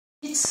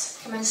hits,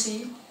 kan man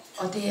sige.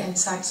 Og det er en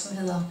sang, som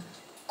hedder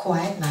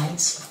Quiet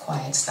Nights of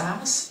Quiet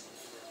Stars.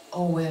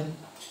 Og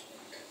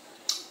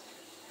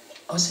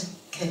også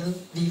kaldet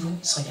Vivo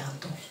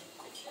Sognando.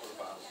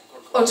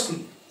 Undskyld,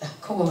 ja,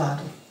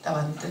 Corcovado. Der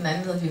var den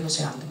anden hedder Vivo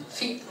Sognando.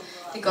 Fint.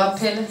 Det er godt,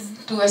 Pelle.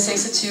 Du er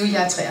 26,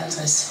 jeg er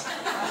 53.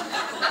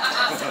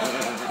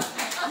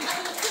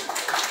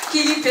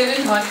 Giv lige Pelle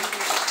en hånd.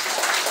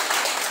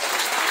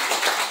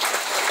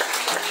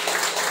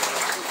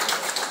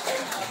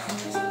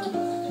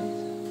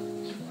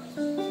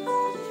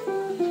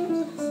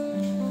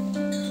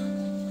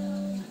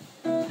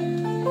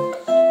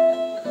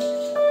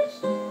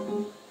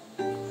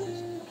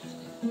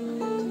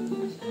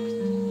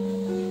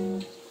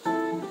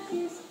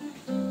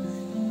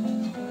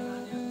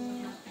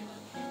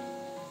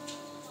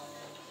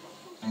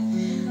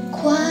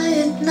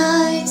 Quiet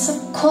nights of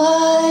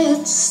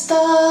quiet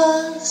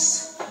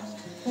stars,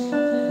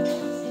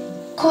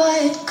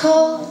 quiet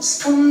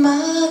chords from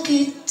my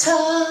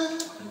guitar,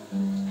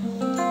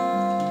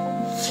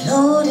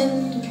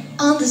 floating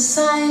on the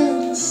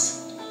silence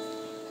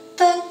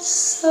that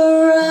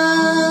surrounds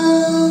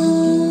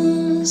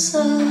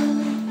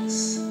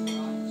us.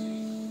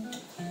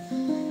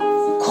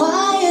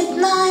 Quiet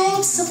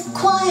nights of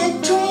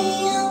quiet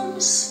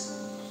dreams,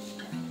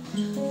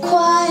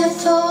 quiet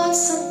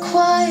thoughts and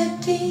quiet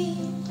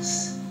beats,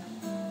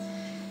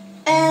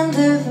 and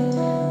the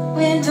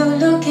window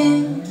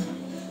looking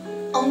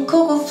on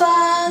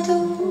Corcovado,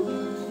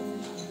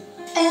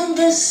 and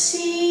the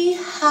sea,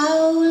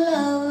 how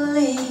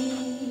lovely.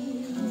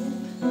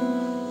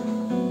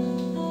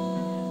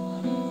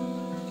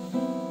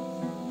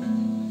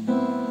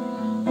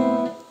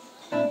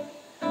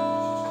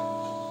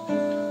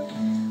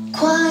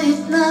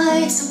 Quiet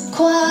nights of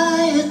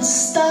quiet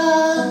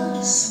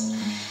stars,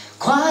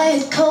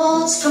 quiet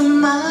chords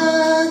from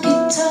my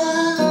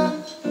guitar,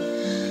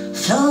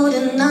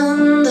 floating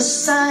on the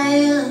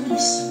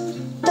silence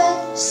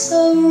that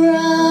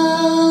surrounds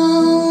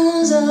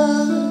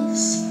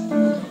us.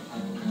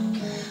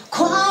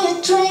 Quiet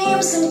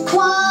dreams and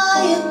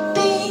quiet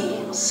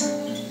beams,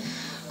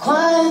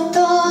 quiet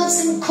thoughts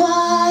and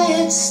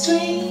quiet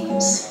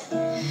streams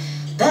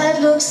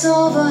that looks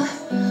over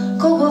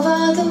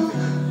Corcovado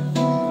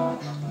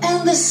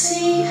and the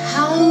sea,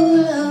 how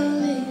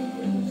lovely.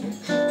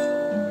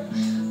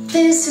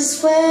 This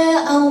is where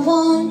I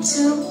want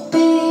to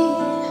be,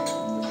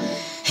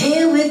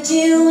 here with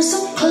you so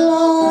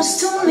close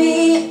to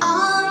me,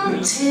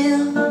 until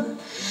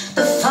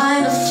the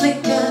final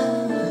flicker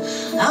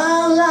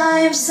our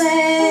lives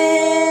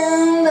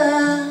end.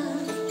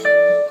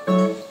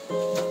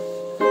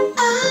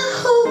 I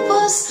who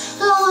was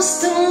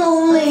lost and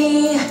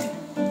lonely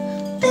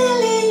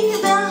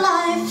believed that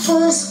life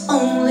was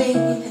only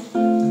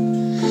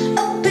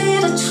a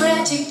bit of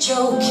tragic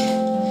joke,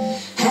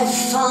 have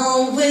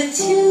fun with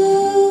you.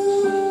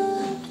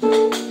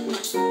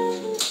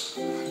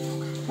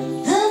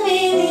 The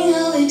meaning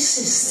of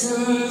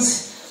existence,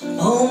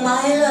 oh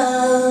my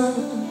love.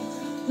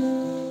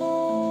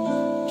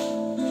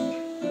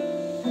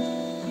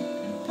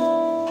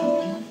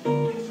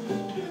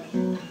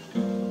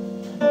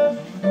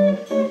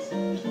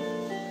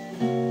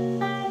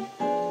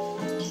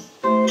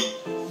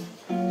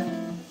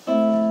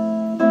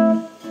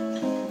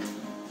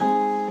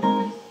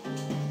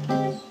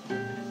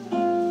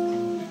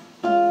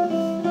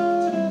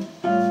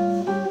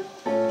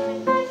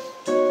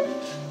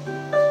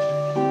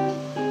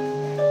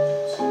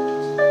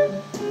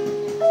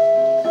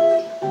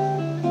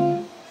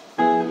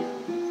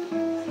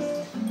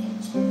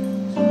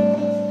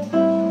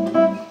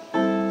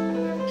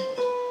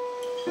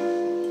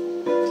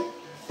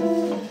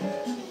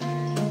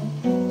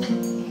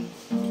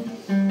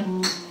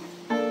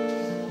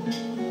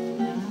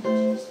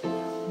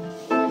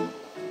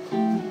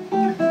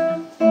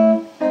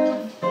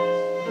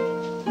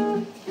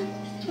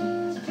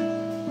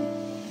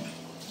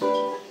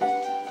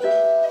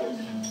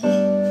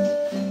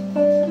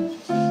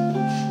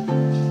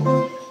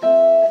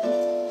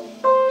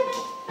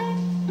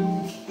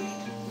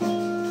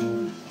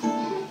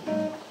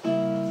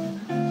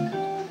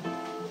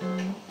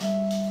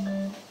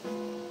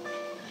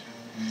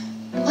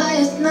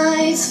 Quiet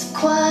nights of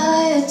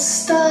quiet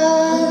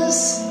stars,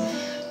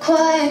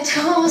 quiet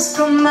chords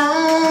from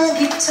my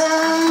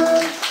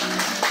guitar,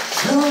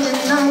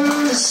 floating on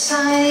the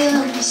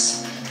silence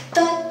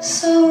that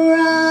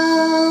surrounds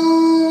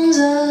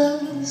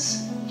us.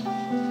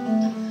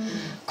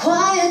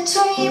 Quiet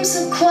dreams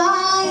and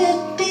quiet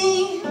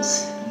beats,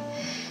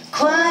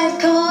 quiet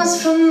chords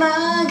from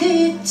my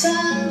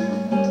guitar,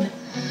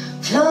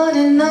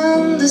 floating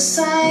on the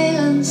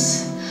silence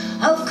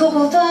of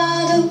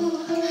Corcovado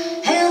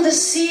and the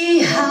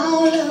sea,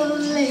 how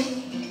lovely.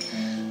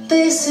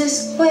 This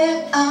is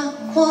where I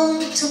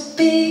want to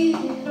be,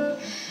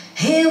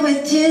 here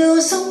with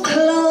you so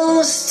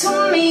close to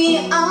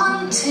me,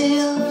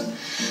 until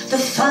the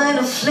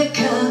final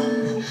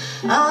flicker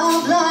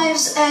of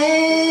life's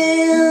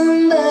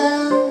end.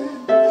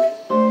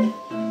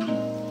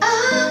 I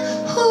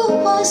who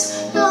was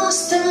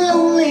lost and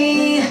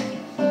lonely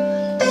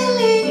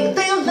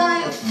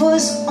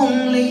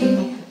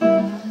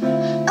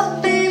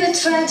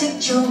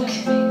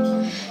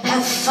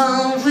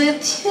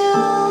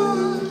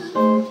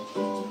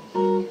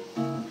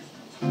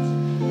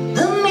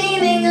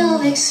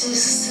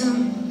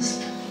existence.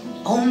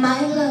 Oh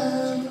my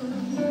love,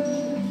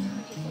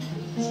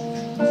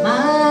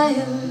 my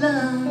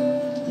love,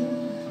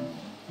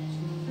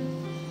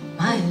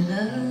 my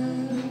love.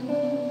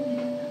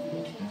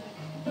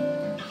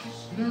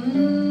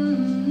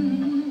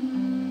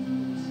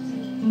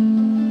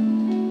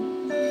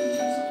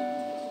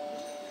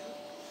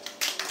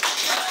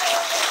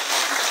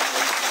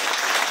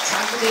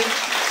 Tak for det.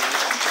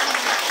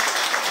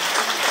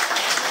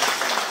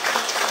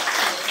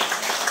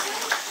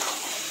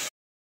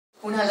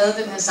 Hun har lavet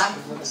den her sang,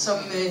 som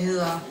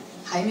hedder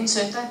Hej min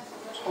søndag.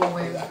 Og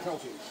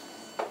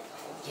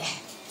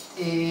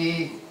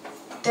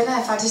den har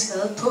jeg faktisk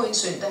skrevet på en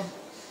søndag.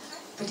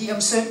 Fordi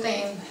om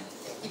søndagen,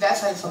 i hvert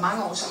fald for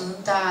mange år siden,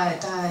 der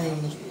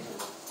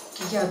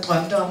gik jeg og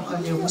drømte om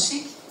at lave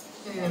musik.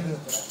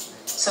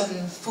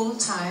 Sådan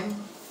full-time,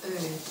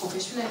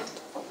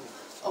 professionelt.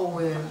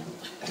 Og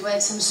det var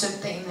altid om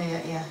søndagen,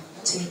 at jeg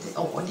tænkte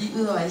over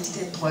livet og alle de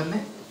der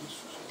drømme,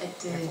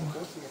 at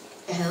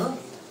jeg havde.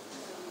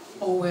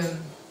 Og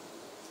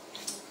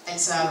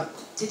altså,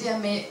 det der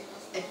med,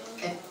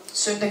 at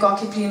søndag godt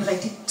kan blive en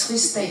rigtig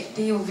trist dag,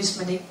 det er jo, hvis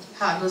man ikke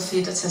har noget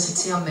fedt at tage sig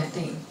til om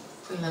mandagen,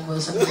 på en eller anden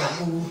måde, sådan en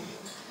lang uge.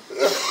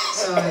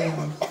 Så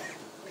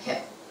her,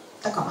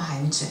 der kommer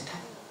Hej min søndag.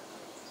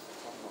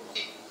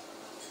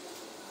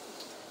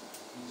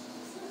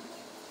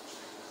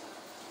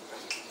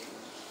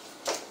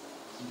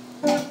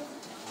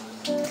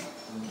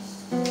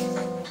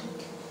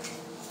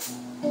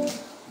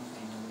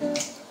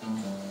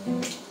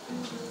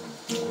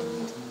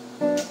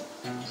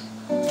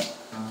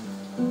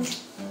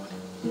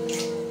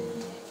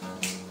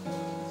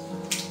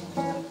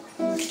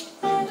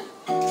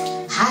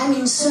 Hej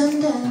min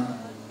søndag,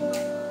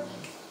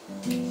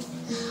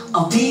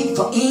 og vi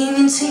får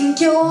ingenting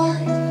gjort,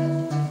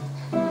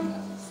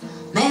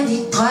 men vi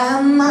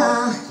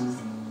drømmer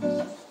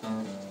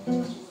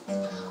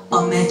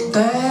om at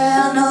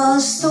gøre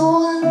noget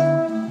stort.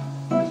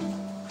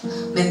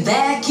 Men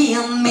hvad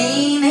giver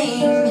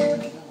mening?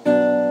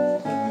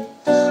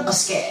 Og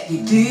skal vi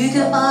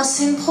bygge os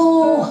en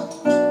bro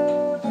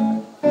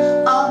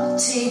op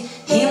til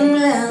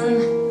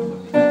himlen?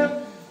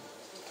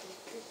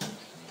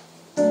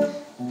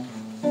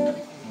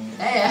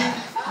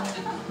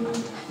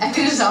 Er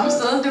det det samme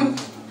sted, du?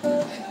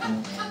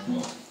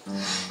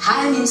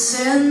 Hej min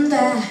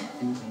søndag,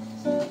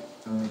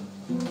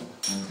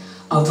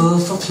 og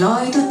hvorfor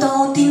fløj du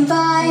dog din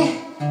vej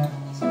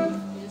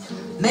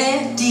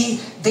med de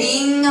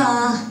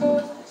vinger,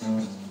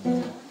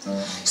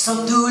 som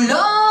du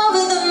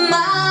lovede mig?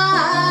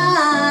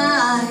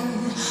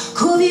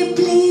 Kunne vi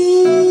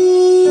blive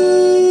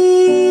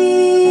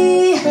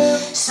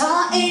så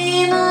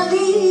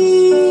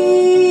inderlige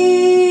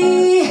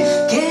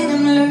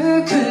gennem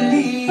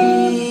lykkelig?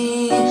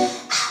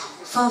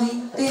 For vi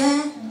vil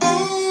have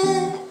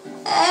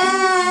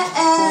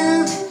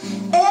alt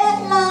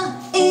eller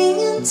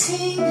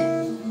ingenting,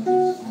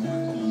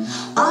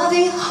 og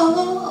vi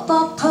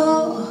håber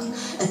på,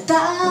 at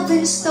der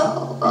vil stå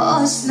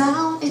vores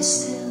navn et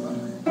sted.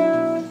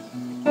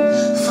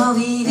 For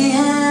vi vil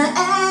have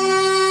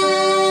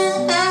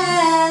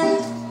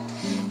alt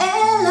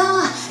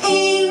eller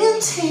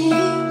ingenting,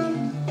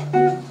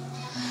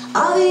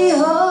 og vi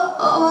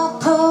håber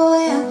på,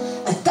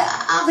 at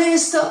der vil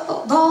stå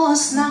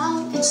vores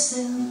navn et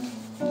sted.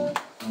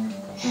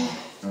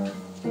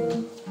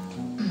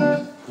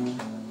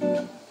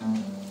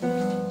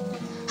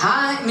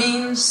 Hej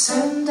min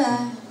søndag,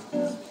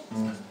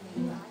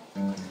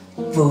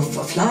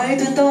 hvorfor fløj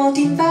du dog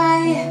din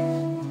vej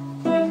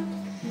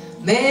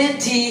med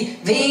de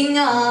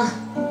vinger,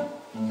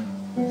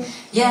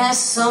 ja,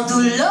 som du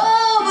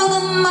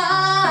lovede mig?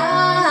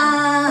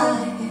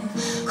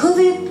 Kunne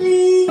vi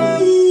blive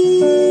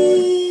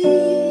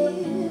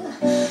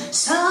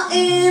så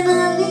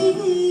inderlige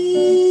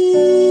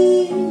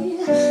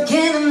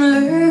gennem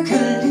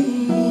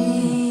lykkelig?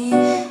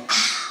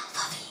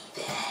 For vi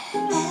vil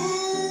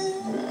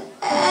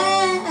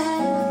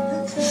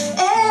alt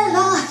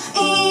eller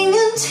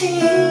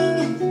ingenting,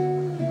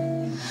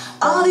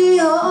 og vi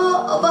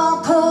håber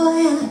på,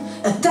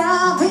 at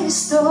der vil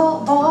stå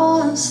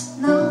vores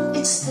navn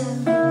et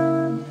sted.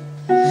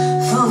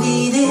 For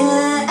vi vil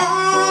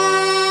alt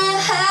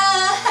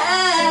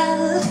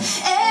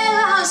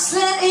eller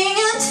slet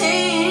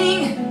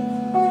ingenting,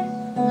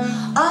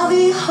 og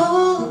vi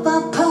håber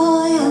på,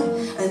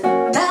 at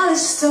der vil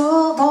stå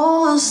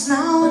vores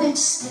navn et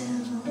sted.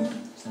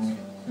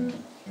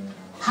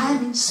 Hej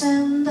min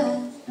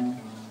søndag,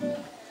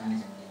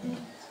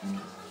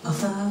 og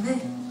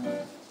farvel.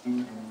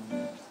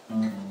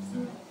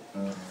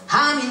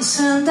 Hej min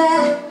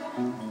søndag,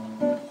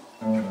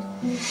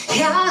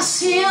 jeg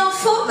siger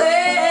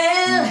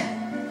farvel,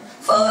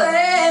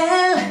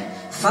 farvel,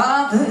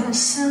 farvel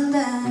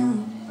søndag.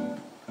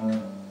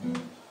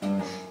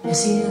 Jeg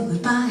siger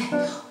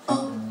goodbye, oh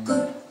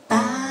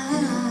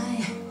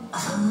goodbye, og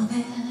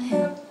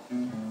farvel,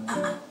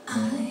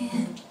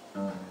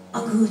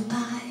 og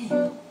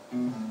goodbye,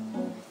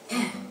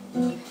 yeah,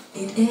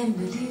 et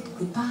endeligt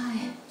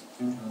goodbye.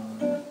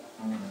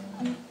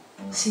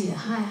 siger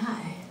hej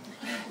hej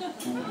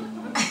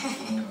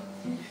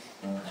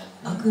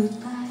og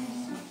goodbye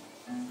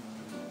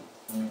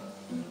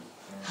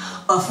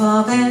og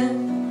farvel.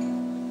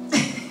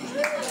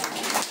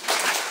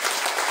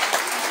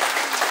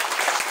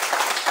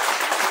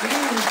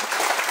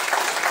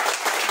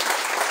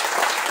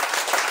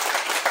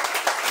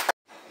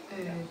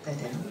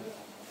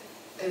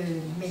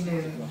 Men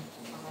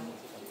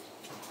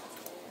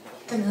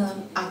den hedder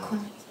Aqua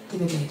de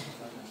Verdade.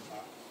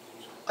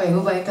 Og jeg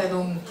håber ikke, der er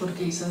nogen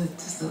portugiser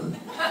til stede.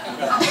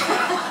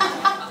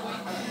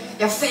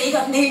 Jeg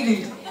faker den helt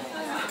vildt.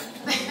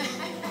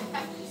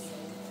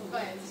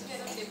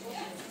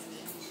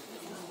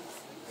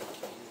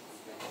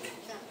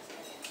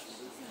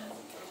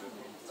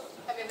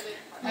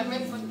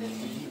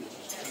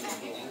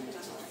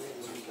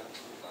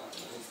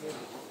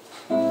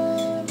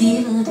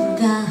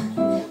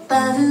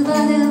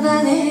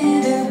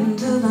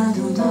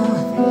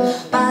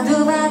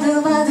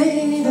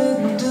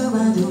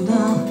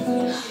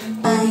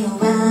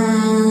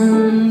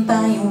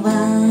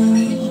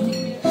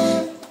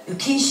 Eu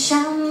quis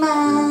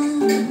chamar,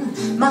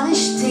 mas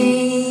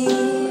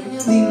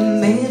teve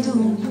medo.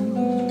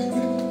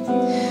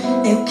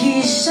 Eu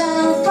quis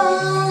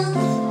salvar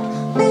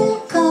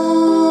meu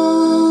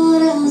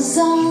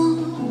coração,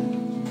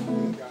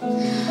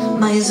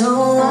 mas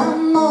o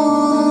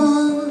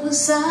amor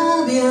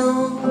sabe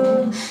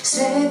um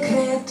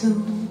segredo.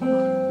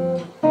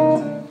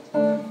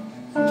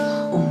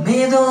 O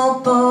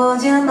medo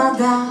pode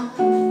amargar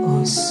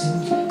o seu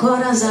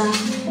coração.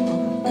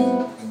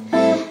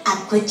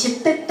 Água de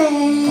bebê,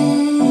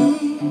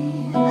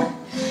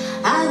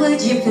 água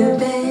de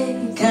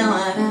bebê,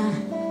 camará.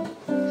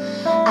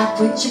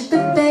 Água de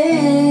bebê,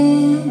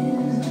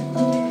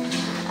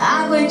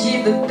 água de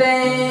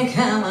bebê,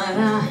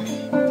 camará.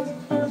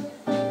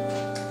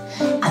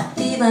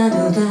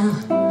 Atibadudão,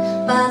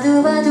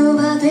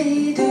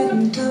 badubadubadidum,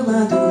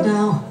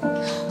 tubadudão,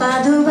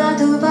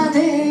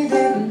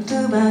 badubadubadidum,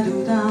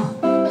 tubadudão.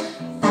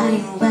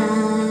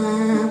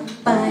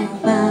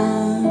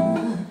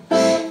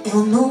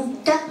 Eu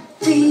nunca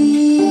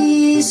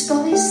fiz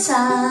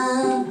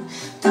coisa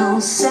tão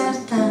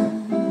certa.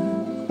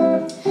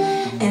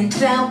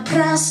 Entrar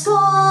pra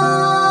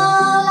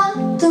escola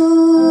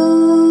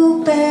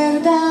do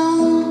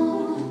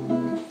perdão.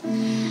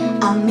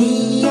 A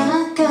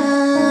minha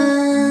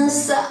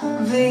casa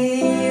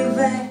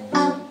vive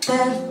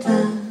aberta.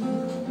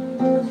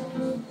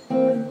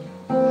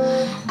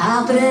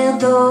 Abre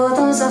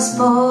todas as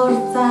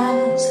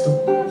portas do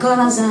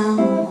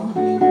coração.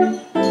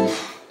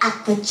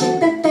 Água de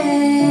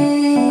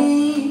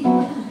bebê,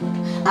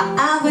 a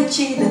água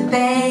de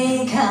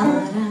bebê,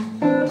 camará.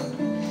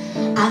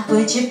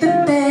 Água de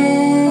bebê,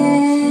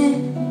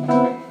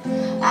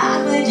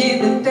 água de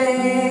bebê,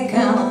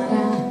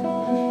 camará.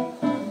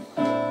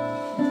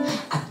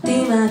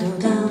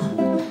 Atibadudão,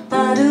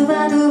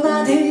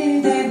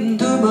 badubadubadidim,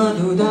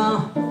 dubadudão,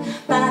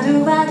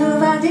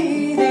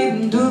 badubadubadidim,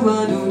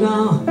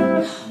 dubadudão.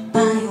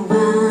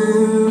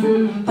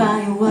 Baiuão,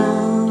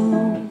 baiuão.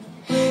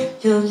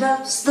 Your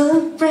love's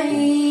the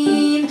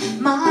rain,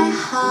 my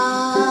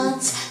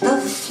heart's the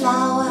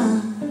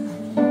flower.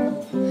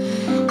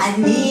 I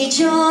need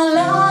your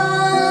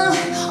love,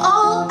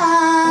 or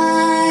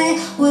I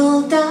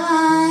will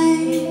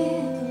die.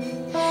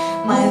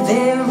 My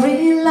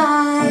very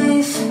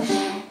life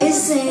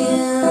is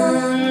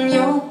in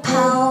your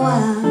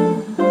power.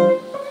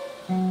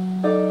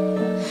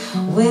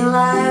 Will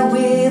I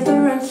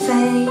wither and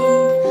fade,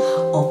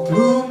 or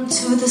bloom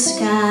to the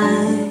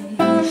sky?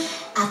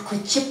 Água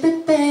de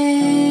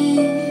bebê,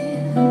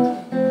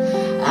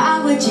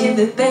 água de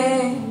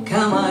bebê,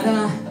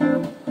 camará.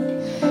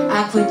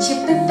 Água de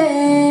bebê,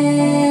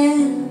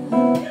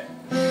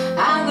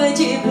 água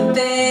de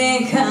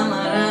bebê,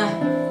 camará.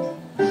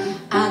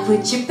 Água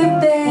de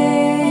bebê,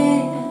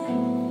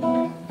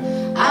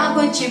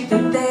 água de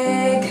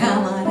bebê,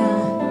 camará.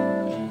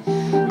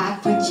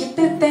 Água de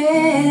bebê,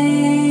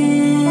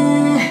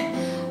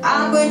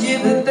 água de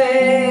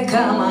bebê,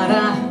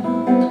 camará.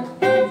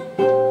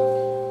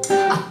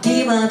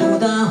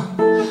 Atibadudão,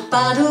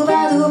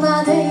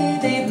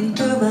 badubadubadidim,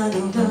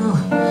 tubadudão,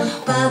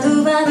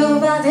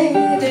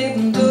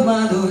 badubadubadidim,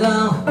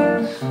 tubadudão.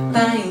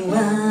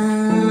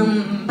 Baiuão,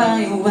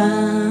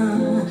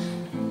 baiuão.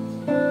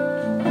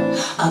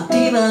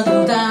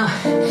 Atibadudão,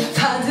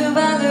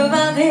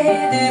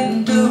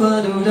 badubadubadidim,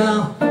 tubadudão,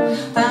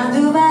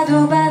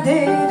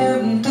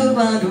 badubadubadidim,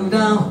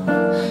 tubadudão.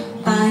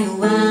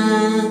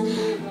 Baiuão,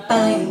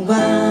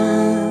 baiuão.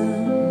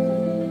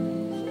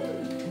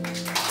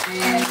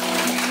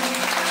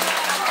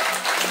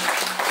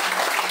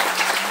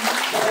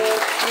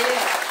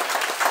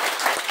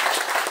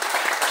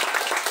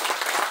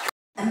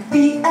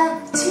 Be a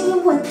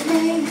team with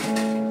me,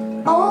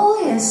 oh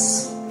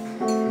yes,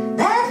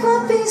 that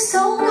would be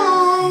so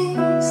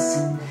nice.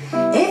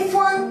 If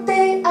one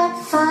day I'd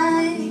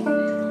find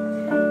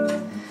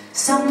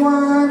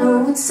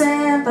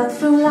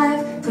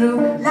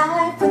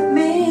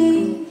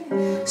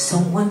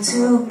Someone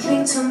to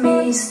cling to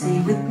me, stay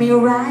with me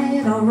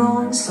right or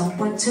wrong.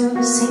 Someone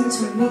to sing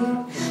to me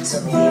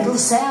some little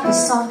sad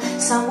song.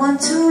 Someone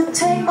to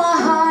take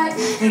my heart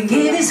and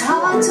give his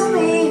heart to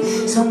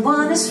me.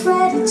 Someone is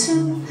ready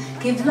to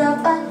give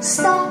love a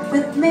start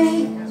with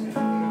me.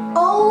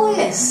 Oh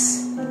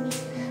yes,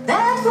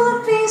 that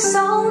would be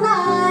so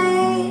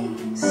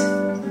nice.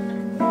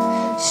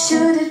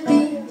 Should it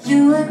be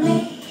you and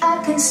me?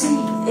 I can see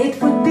it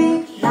would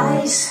be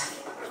nice.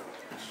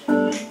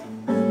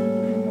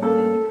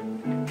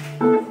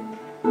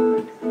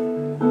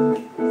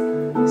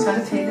 Så er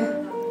det Pelle.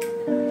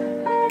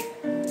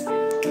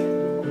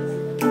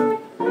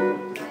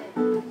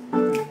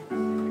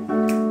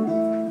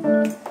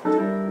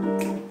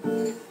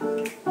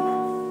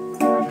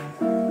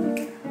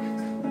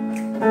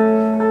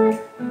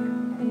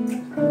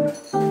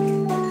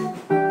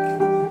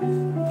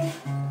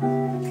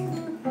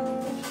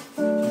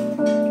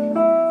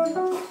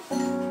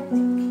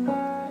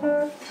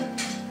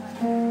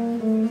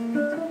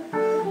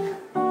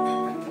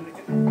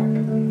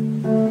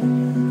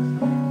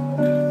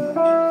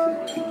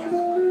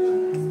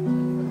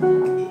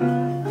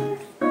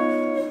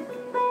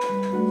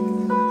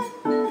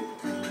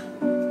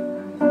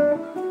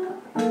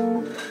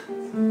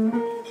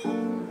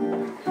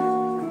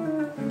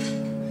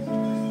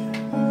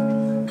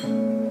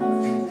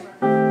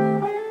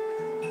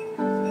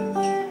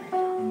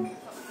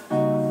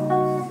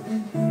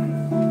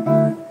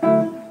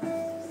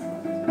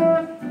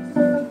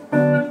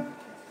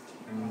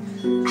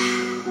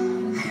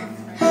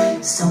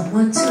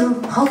 Someone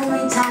to hold me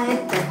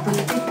tight, that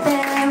would be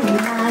very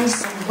nice.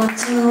 Someone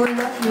to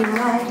love me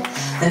right,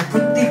 that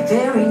would be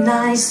very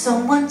nice.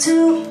 Someone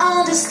to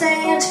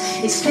understand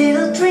each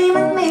little dream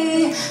in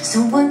me.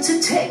 Someone to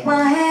take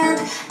my hand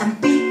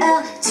and be a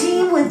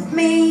team with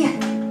me.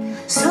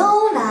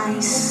 So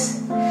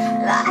nice,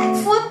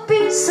 life would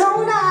be so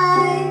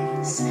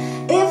nice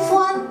if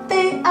one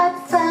day I'd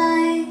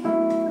find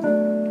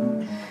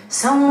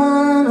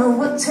someone who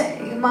would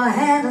take my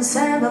hand and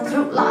send her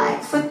through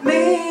life with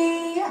me.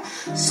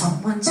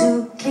 Someone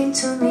to cling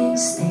to me,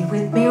 stay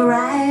with me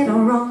right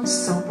or wrong.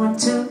 Someone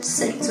to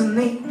sing to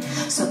me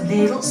some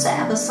little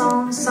sad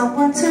song.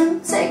 Someone to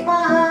take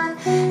my heart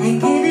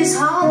and give his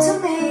heart to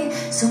me.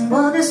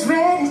 Someone who's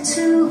ready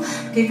to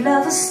give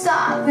love a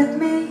start with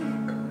me.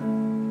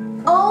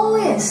 Oh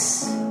yes,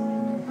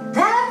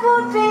 that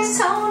would be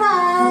so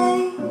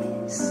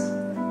nice.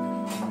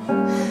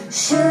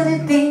 Should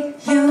it be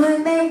you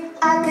and me?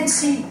 I can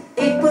see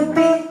it would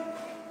be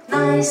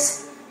nice.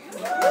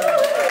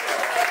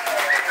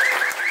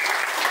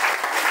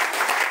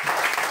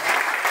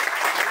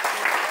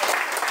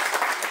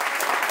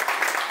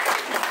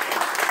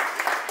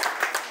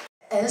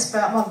 Alle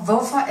spørger mig,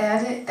 hvorfor er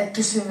det, at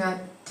du synger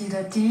dit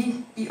og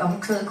de i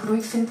omkvædet? Kunne du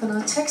ikke finde på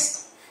noget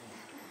tekst?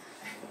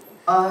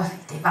 Og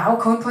det var jo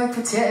kun på et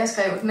kvarter, jeg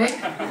skrev den,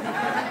 ikke?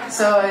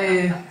 Så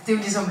det er jo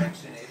ligesom...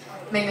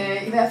 Men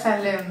i hvert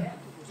fald,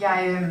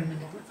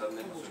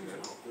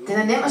 den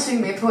er nem at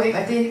synge med på, ikke?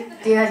 Og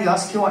det har de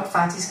også gjort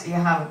faktisk.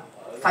 Jeg har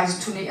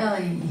faktisk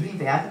turneret i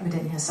hele verden med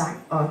den her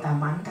sang, og der er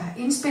mange, der har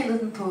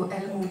indspillet den på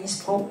alle mulige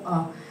sprog,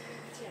 og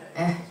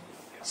ja,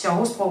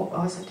 sjove sprog,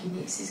 også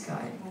kinesisk og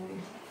alt muligt.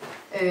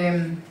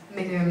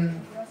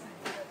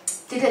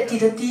 Det der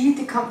dit og de,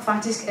 det kom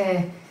faktisk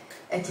af,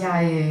 at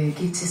jeg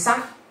gik til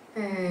sang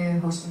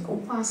hos en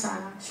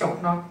operasanger,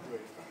 sjovt nok.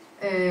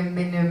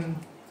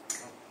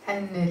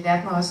 Han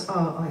lærte mig også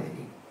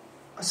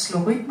at slå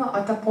rytmer,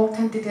 og der brugte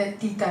han det der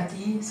dit og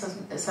de, så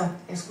altså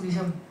jeg skulle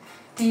ligesom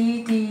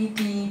dit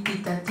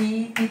og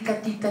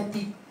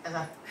de, altså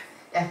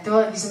ja, det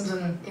var ligesom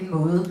sådan en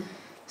måde.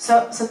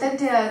 Så den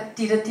der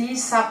dit og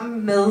de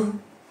sammen med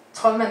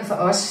Troldmanden for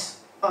os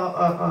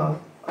og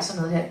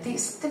sådan noget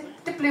der,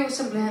 det blev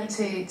simpelthen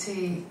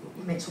til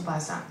imens hun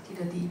bare sang dit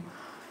og de.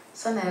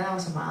 Sådan er der jo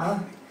så meget.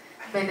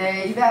 Men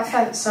i hvert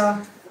fald så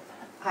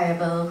har jeg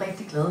været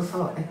rigtig glad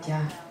for, at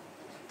jeg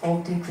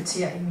brugte et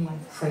kvarter i min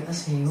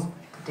forældres have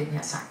på den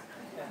her sang.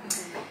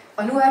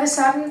 Og nu er det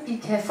sådan,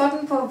 I kan få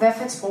den på hvad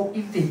for et sprog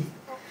I vil.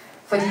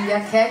 Fordi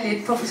jeg kan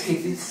lidt på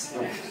forskelligt.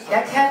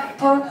 Jeg kan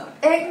på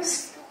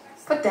engelsk,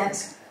 på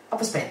dansk og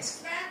på spansk.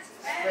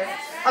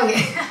 Okay.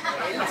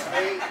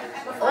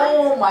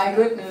 Oh my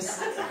goodness.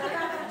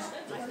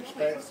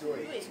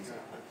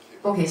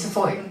 Okay, så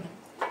får I den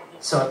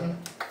sådan.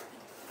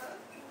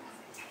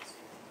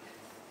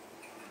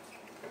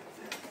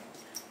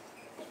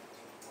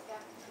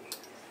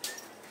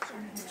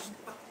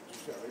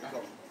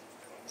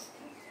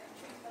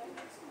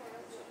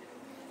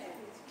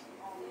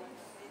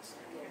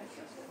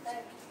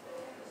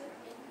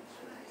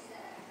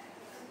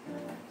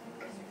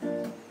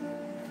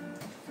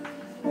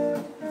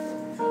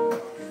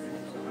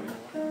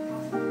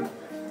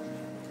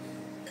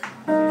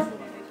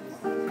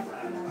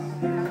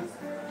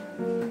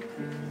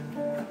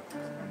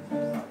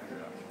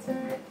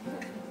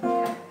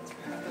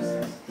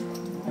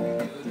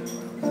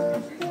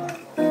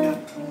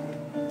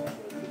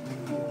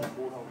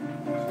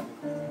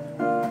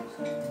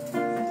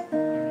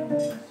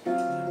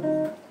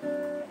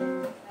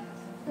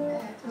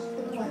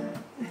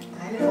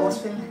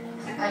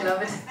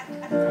 love it.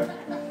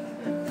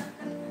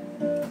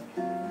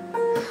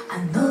 A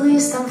no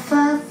es tan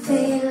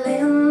fácil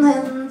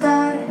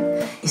inventar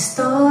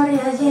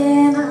historias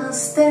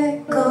llenas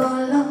de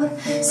color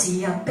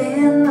si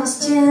apenas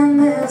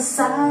tienes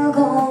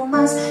algo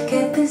más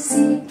que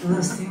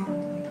desilusión.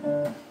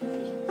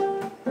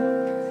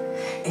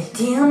 El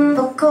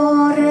tiempo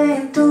corre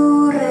en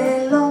tu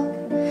reloj,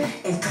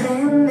 el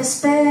tren me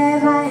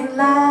espera en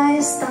la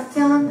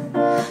estación,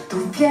 tu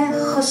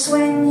viejo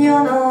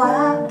sueño no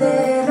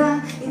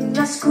arderá en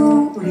la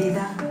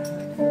oscuridad.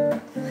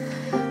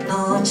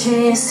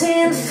 Noche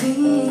sin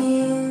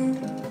fin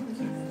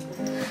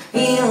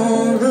y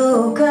un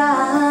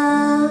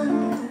lugar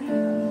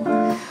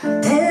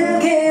del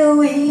que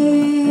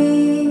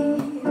huir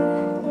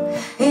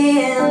y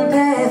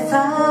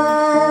empezar.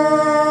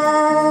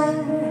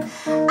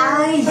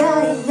 Ay,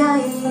 ay,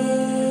 ay,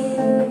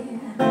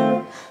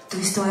 tu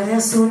historia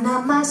es una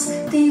más.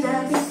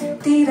 Tirari,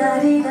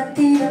 tirarira,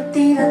 tira,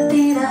 tira,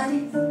 tirari,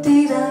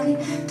 tirari,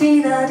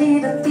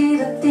 tirarira,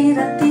 tira,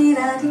 tira,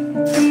 tirari,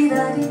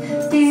 tirari,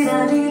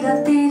 tirarira,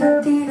 tira,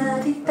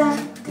 tirarita,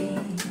 ti.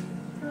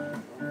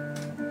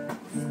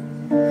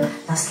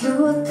 Las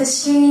luces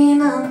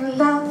llenan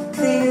la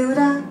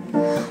ciudad,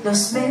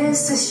 los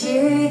meses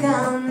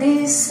llegan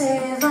y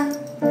se van,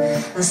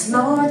 las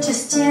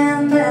noches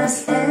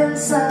tiemblas el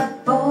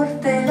sabor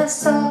de la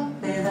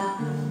soledad.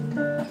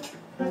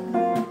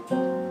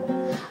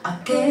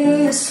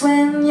 Aquellos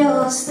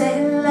sueños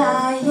del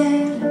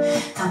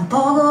ayer,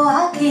 tampoco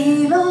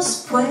aquí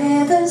los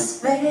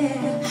puedes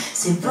ver.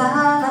 Se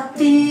va la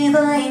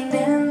vida en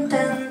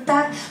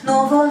intentar no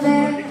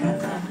volver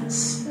atrás.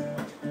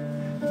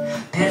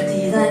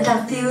 Perdida en la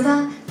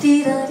ciudad,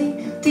 tirari,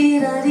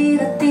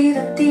 tirarira,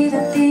 tira, tira,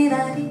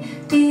 tirari,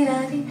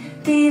 tirari,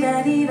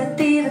 tirarira,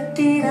 tira,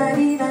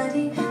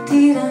 tirarirari,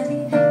 tirari,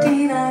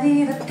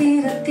 tirarira,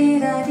 tira,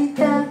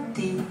 tirarita,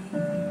 ti.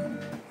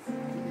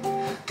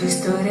 Tu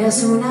historia es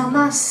una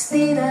más.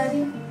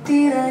 Tirari,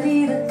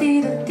 tirarira,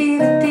 tira,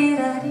 tira,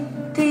 tirari,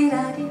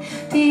 tirari,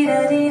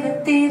 tirarira,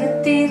 tira,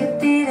 tira,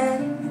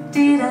 tirari,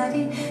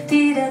 tirari,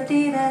 tira,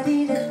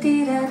 tirarira,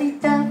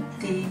 tirarita,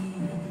 ti.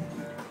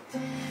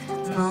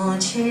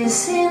 Noche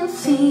sin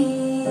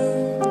fin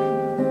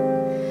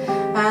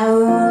a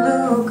un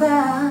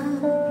lugar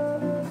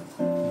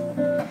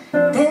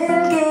del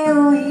que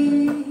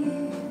huir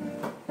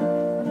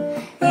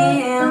y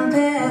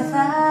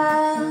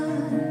empezar.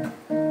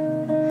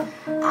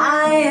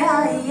 Ay,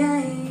 ay,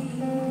 ay,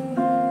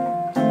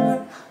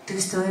 tu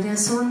historia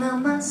es una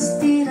más.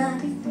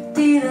 Tirari,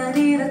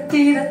 tirarira,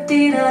 tira,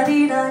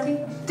 tirarirari,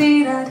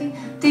 tirari,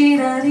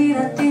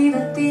 tirarira,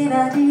 tira,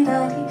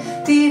 tirarirari,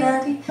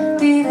 tirari,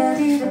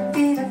 tirarira,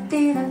 tira,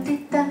 tira,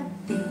 tita,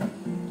 ti.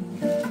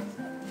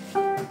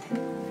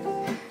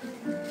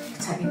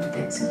 Tak ind på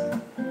dansk.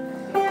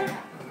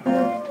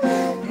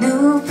 Nu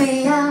vil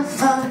jeg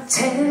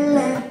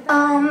fortælle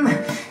om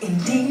en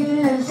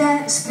lille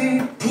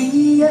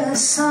landsbypige,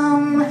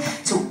 som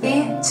tog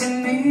ind til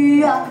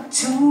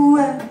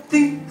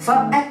Myretueby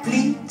for at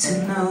blive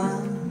til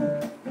noget.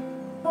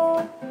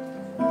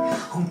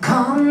 Hun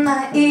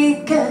kommer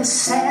ikke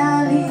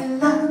særlig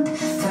langt,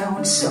 før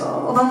hun så,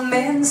 hvor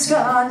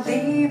mennesker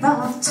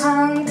lever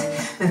trangt.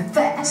 Men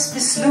fast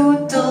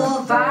besluttet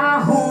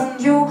var hun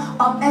jo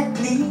om at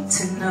blive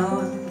til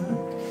noget.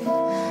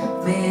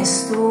 Med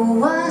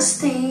store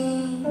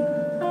sten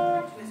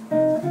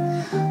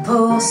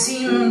på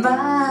sin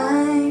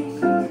vej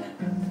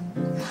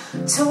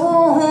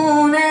tog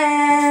hun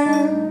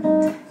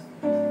alt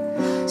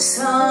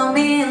som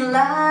en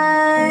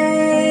leg.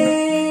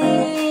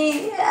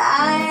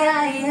 Ej,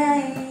 ej,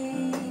 ej.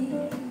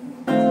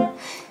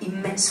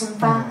 Imens hun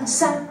bare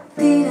sang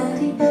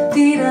di-da-di,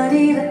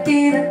 di-da-di-da,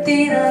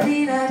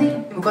 di-da-di-da-di-da-di. I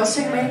må godt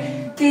synge med.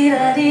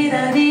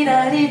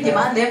 Di-da-di-da-di-da-di. Det er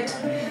meget nemt.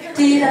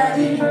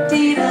 Di-da-di,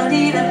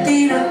 di-da-di-da,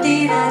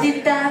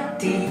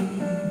 di-da-di-da-di-da-di.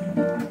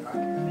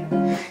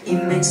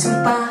 Imens hun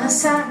bare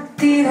sang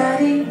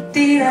di-da-di,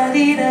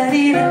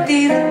 di-da-di-da-di-da,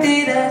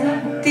 di-da-di-da-di,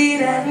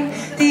 di-da-di,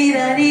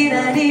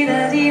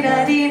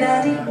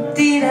 di-da-di-da-di-da-di-da-di-da-di,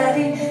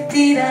 di-da-di,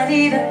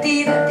 di-da-di-da,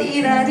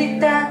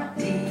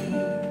 di-da-di-da-di-da-di.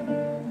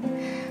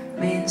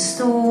 Med en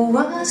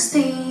stor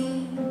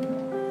sten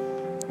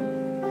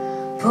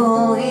på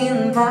en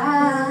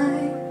vej,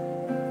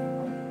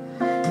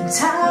 den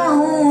tager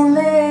hun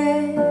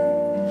let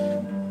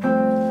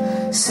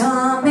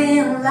som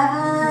en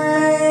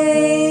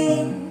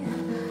leg.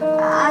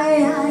 Ej,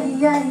 ej,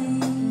 ej.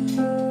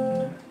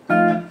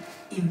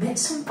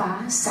 Imens hun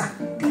bare sang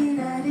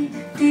di-da-di,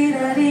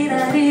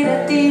 di-da-di-da-di-da,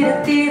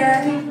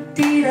 di-da-di-da-di,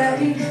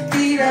 di-da-di,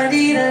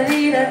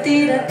 di-da-di-da-di-da,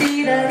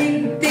 di-da-di-da-di,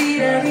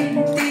 di-da-di,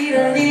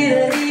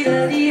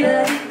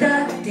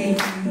 di-da-di-da-di-da-di-da-di-da-di.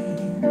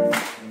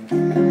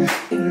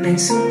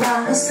 Imens hun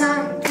bare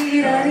sang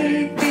di-da-di,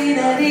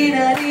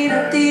 di-da-di-da-di-da,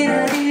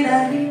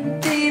 di-da-di-da-di,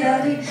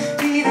 di-da-di,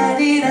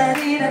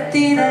 di-da-di-da-di-da,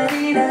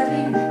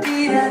 di-da-di-da-di,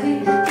 di-da-di,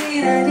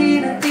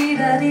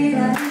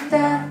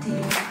 di-da-di-da-di-da-di-da-di.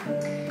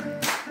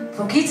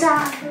 På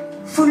guitar,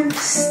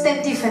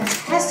 fuldstændig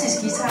fantastisk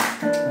guitar.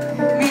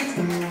 Mit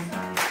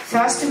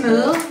første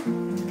møde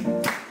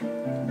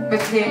med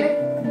Pelle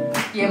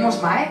hjemme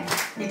hos mig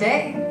i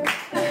dag.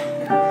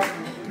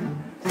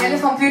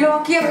 Pelle von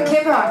Bülow, giv ham en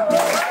kæmpe hånd.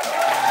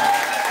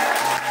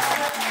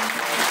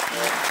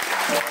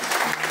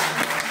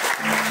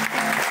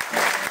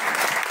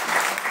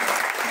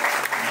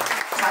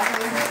 Tak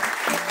for det.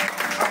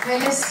 Og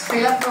Pelle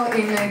spiller på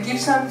en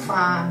Gibson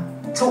fra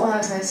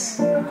 52.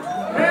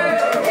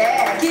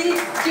 Ja, giv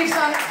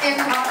Gibson en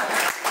hånd.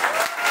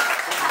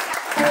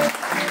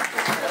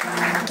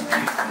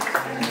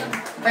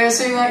 Og jeg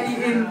synger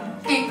i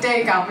en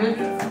dag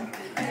gammel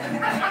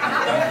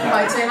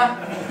højtaler.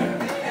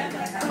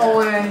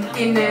 Og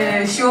en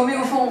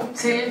Shure-mikrofon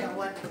til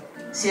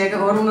cirka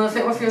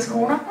 885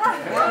 kroner.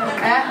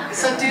 Ja,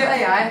 så dyr er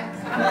jeg.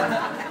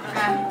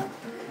 Ja.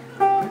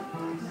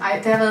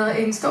 Ej, det har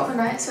været en stor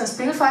fornøjelse at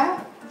spille for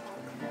jer.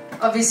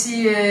 Og hvis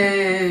I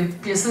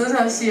bliver siddende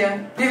og siger,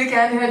 vi vil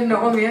gerne høre et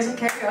nummer mere, så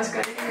kan vi også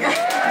gøre det mere.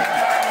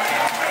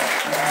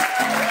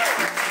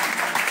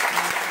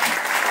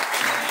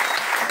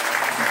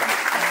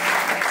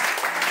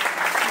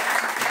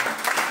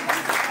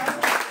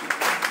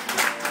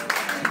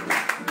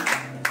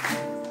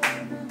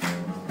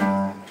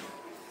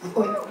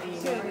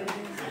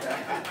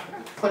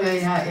 Prøv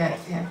lige,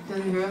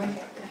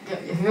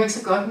 jeg hører ikke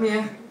så godt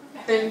mere.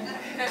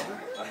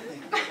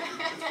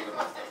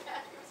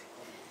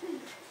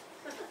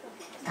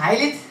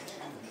 Dejligt.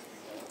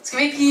 Skal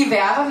vi ikke give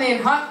værterne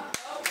en hånd?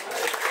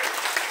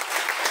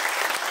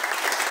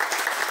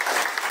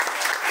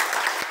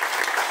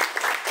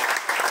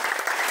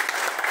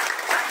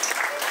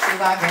 Det er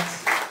bare godt.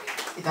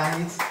 Det er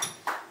dejligt.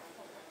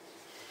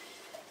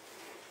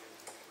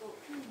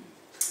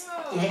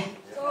 Ja. Yeah.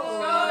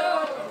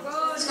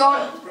 Skål.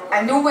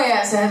 Ej, nu må jeg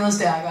altså have noget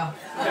stærkere.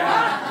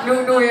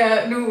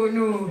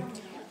 Nu.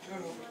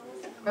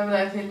 Hvad med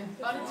dig, Pelle?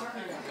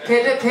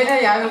 Pelle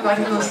og jeg vil godt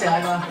have noget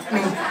stærkere nu.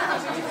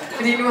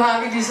 Fordi nu har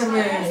vi ligesom...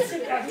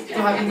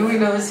 nu har vi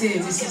nået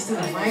til det sidste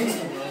nummer, ikke?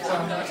 Så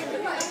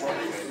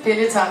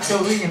Pelle tager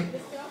toget hjem.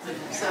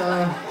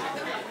 Så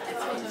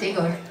det er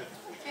godt.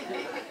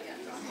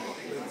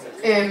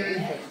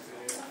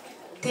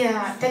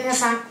 Den her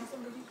sang,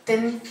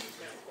 den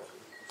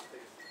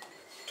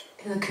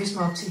hedder Kys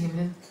mig op til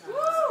himlen.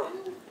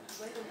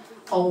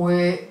 Og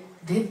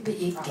hvem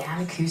vil ikke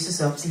gerne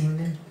kysses op til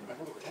himlen?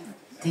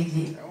 Det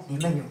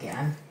vil man jo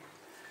gerne.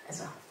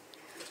 Altså.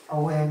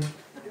 Og ej,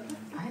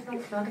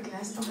 nogle flotte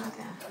glas, du har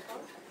der.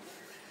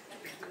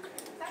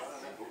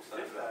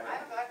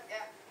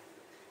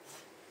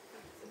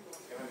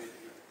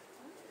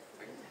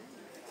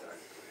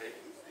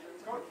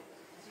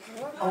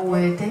 Og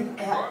den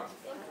er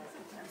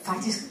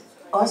faktisk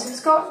også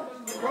skål.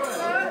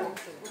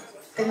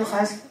 Den er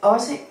faktisk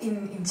også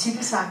en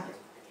titelsang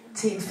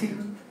til en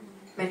film.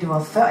 Men det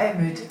var før jeg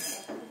mødte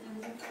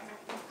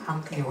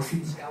ham, der laver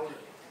film.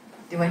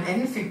 Det var en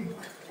anden film.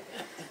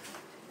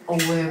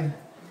 Og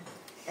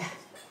ja,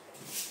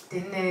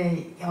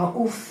 jeg var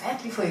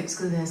ufattelig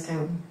forelsket, da jeg skrev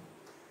den.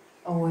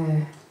 Og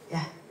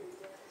ja,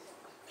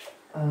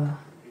 og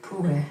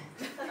puha, det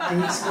er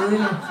ikke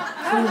svedende.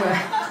 Puha.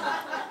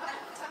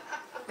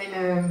 Men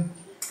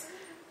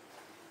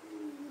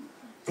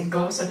den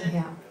går sådan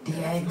her. Det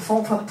er en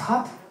form for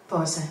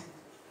pop-bossa.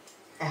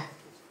 Ja.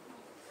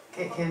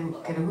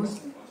 Kan du huske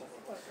den?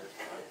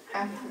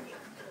 Ja.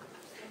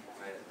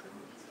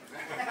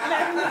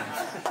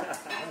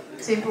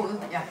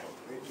 Tempoet, ja.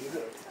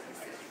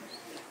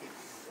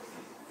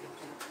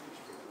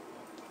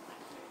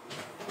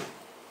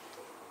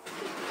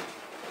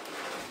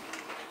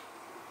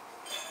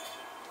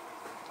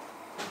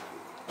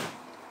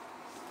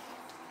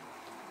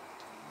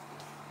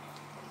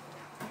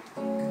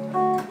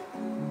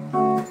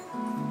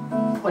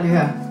 Prøv lige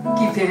at høre.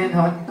 Giv Pelle en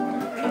hånd.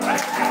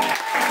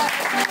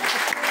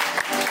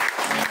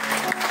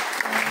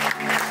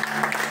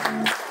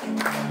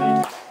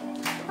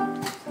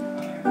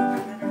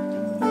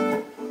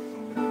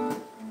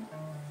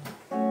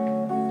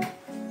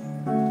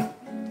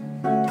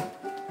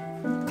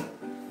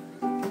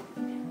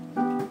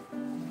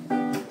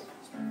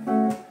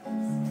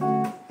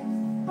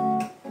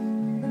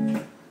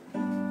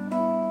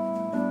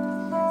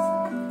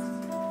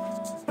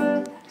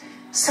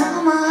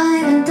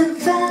 Sommerregnen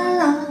den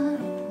falder,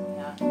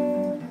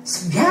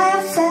 som jeg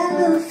er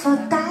faldet for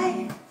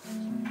dig.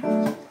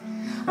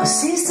 Og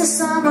sidste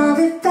sommer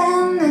ved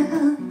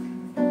vandet,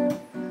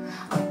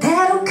 og da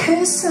du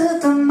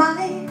kyssede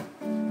mig,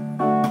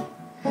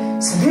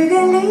 så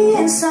lykkelig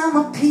en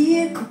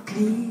sommerpige kunne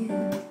blive.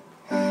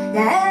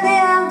 Jeg er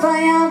der, hvor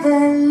jeg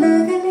var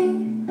lykkelig,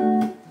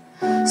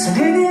 så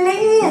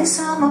lykkelig en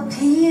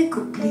sommerpige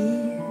kunne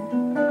blive.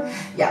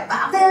 Jeg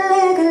var vel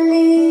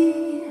lykkelig.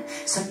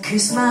 Så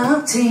kys mig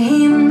op til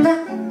himlen,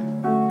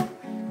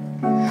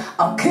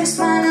 og kys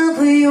mig ned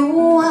på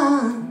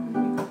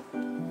jorden,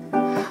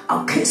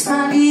 og kys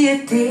mig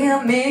lige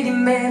der midt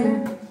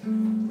imellem,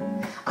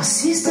 og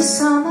sidste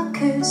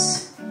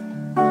sommerkys.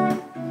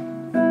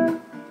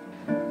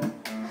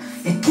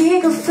 Jeg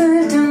gik og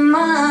følte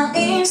mig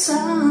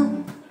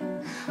ensom,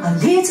 og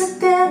lige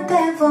til den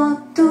dag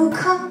hvor du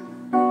kom,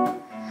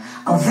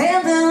 og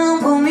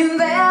ventede på min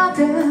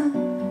hverdag.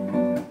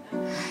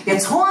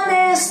 Jeg tror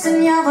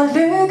næsten jeg var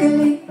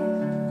lykkelig,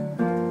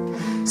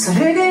 så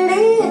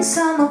lykkelig en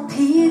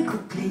sommerpige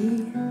kunne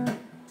blive.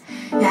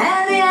 Ja,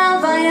 det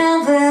var jeg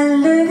var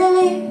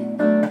lykkelig,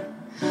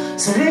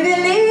 så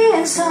lykkelig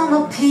en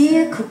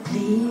sommerpige kunne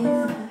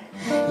blive.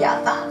 Jeg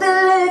var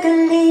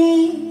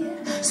lykkelig,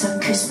 så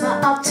kys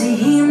mig op til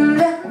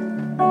himlen,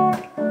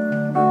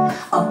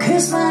 og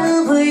kys mig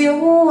ned på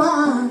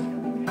jorden,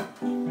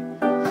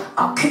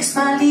 og kys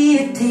mig lige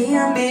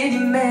der midt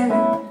imellem,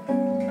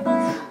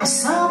 og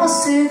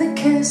sommersøde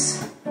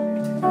kys.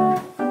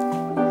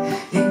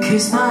 Ja,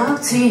 kys mig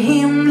op til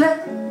himlen,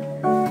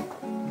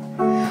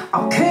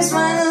 og kys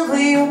mig ned på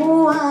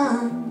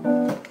jorden,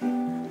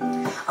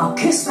 og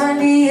kys mig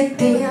lige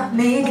der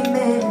midt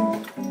imellem,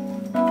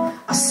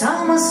 og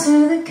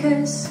sommersøde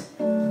kys.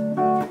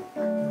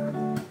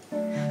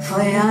 For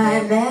jeg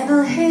er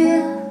landet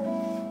her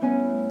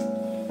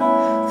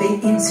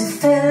ved en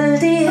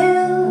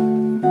tilfældighed,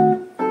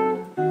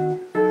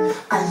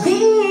 og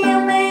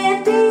lige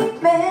midt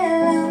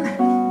imellem,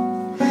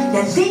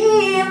 ja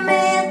lige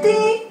midt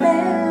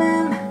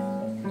imellem,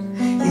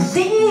 ja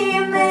lige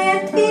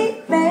midt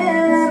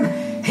imellem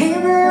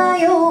himmel og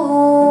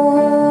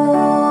jord.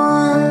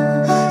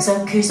 Så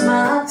kys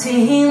mig op til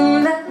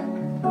himlen,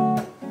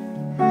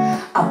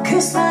 og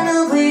kys mig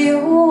ned på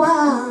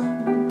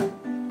jorden,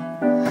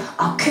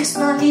 og kys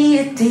mig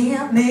lige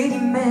der midt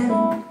imellem,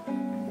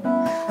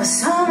 og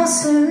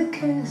sommersøde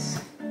kys.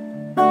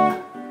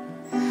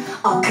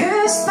 Og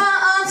kys mig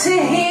op til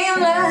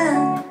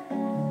himlen,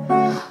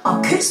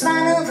 og kys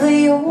mig ned på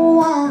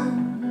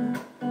jorden,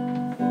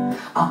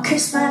 og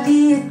kys mig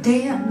lige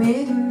der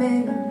midt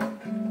imellem,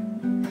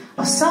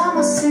 og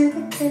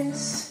sommersøde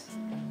kys.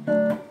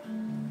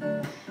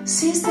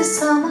 Sidste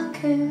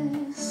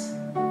sommerkys,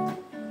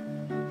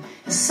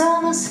 ja,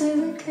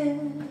 sommersøde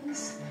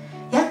kys.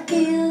 Jeg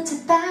giver til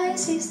dig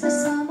sidste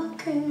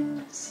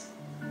sommerkys.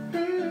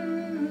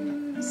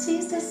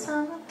 Sidste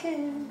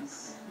sommerkys.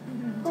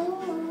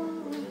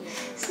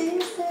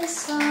 Sidste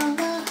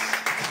sommerkys.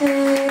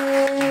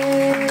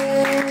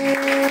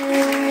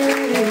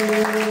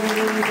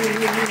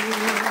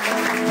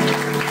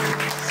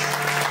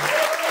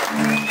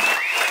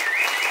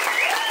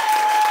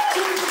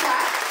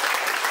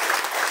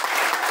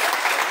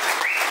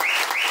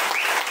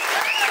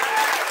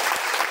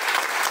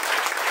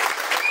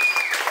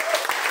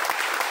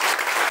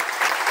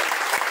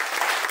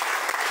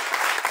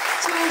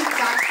 Tusind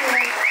tak til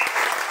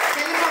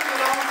Pelle von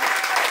Bülow,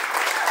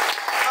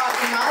 og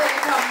en meget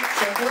velkommen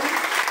til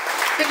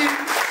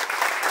Dejlig.